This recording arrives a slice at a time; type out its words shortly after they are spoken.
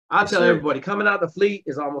I Yes, tell sir. everybody coming out the fleet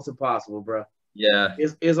is almost impossible, bro. Yeah.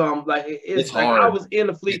 It's like it's like I hard. was in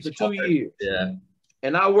the fleet It's for 2 hard. years. Yeah.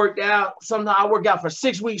 And I worked out. Sometimes I worked out for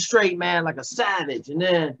 6 weeks straight, man, like a savage. And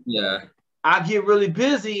then Yeah. I get really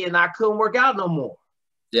busy and I couldn't work out no more.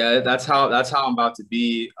 Yeah, that's how I'm about to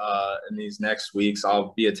be in these next weeks.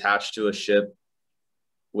 I'll be attached to a ship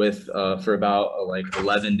with for about like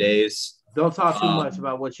 11 days. Don't talk too much Um,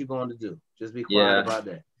 about what you're going to do. Just be quiet yeah. about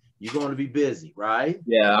that. You're going to be busy, right?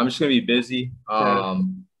 Yeah, I'm just gonna be busy. Okay.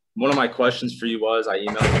 One of my questions for you was I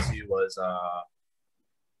emailed it to you was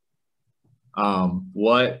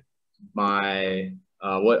what my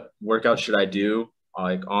what workout should I do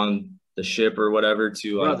like on the ship or whatever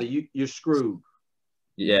to Brother, like you're screwed.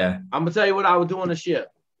 yeah. I'm gonna tell you what I would do on the ship.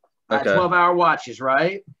 I had Okay. 12-hour watches,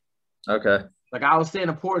 right? Okay. Like I was staying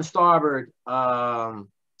in port and starboard.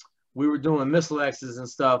 We were doing missile X's and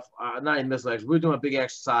stuff. Not even missile X's. We were doing a big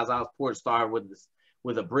exercise. I was port and starboard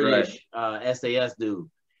with a British SAS dude,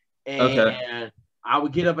 Okay. and I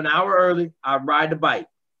would get up an hour early. I'd ride the bike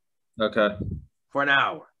Okay. for an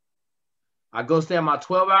hour. I go stay on my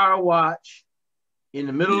 12-hour watch. In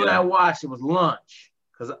the middle of Yeah. that watch, it was lunch.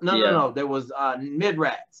 Cause Yeah. no, there was mid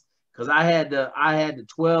rats. Cause I had the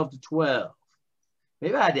 12 to 12.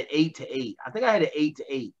 Maybe I had the 8 to 8. I think I had the 8 to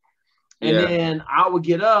 8. And Yeah. then I would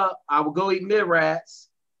get up, I would go eat mid rats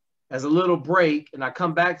as a little break, and I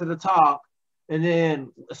come back to the top. And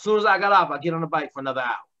then as soon as I got off, I get on the bike for another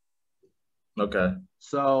hour. Okay.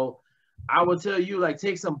 So I would tell you, like,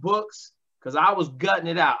 take some books, because I was gutting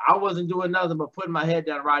it out. I wasn't doing nothing but putting my head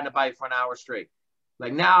down and riding the bike for an hour straight.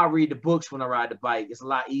 Like now I read the books when I ride the bike. It's a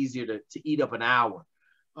lot easier to eat up an hour.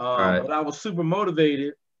 All right. But I was super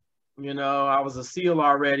motivated. You know, I was a SEAL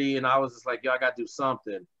already, and I was just like, yo, I got to do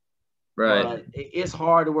something. Right. But it's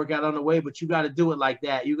hard to work out on the way, but you got to do it like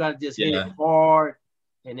that. You got to just hit Yeah. it hard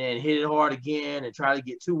and then hit it hard again and try to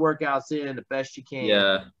get 2 workouts in the best you can.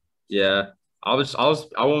 Yeah. Yeah. I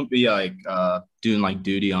won't be like doing like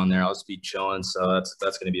duty on there. I'll just be chilling. So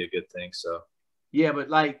that's gonna be a good thing. So Yeah, but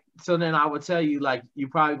like, so then I would tell you, like, you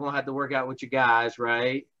probably gonna have to work out with your guys,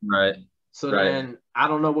 right? right. So Right. then I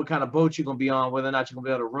don't know what kind of boat you're gonna be on, whether or not you're gonna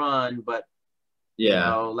be able to run, but you Yeah.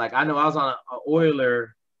 know, like I know I was on an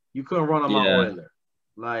oiler. You couldn't run on my Yeah. oiler.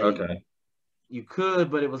 Like Okay. you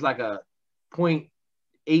could, but it was like a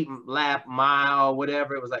 0.8 lap mile,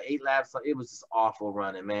 whatever. It was like 8 laps. It was just awful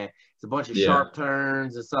running, man. It's a bunch of Yeah. sharp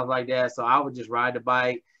turns and stuff like that. So I would just ride the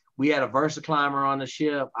bike. We had a Versa climber on the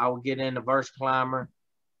ship. I would get in the Versa climber.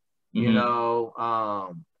 You Mhm.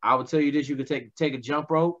 know, I would tell you this: you could take a jump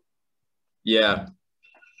rope. Yeah.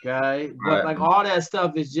 Okay, but Right. like all that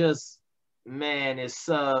stuff is just, man, it's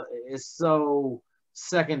so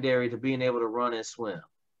secondary to being able to run and swim.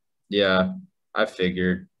 Yeah. I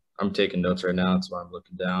figured. I'm taking notes right now. That's why I'm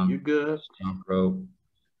looking You're down. good. Jump rope.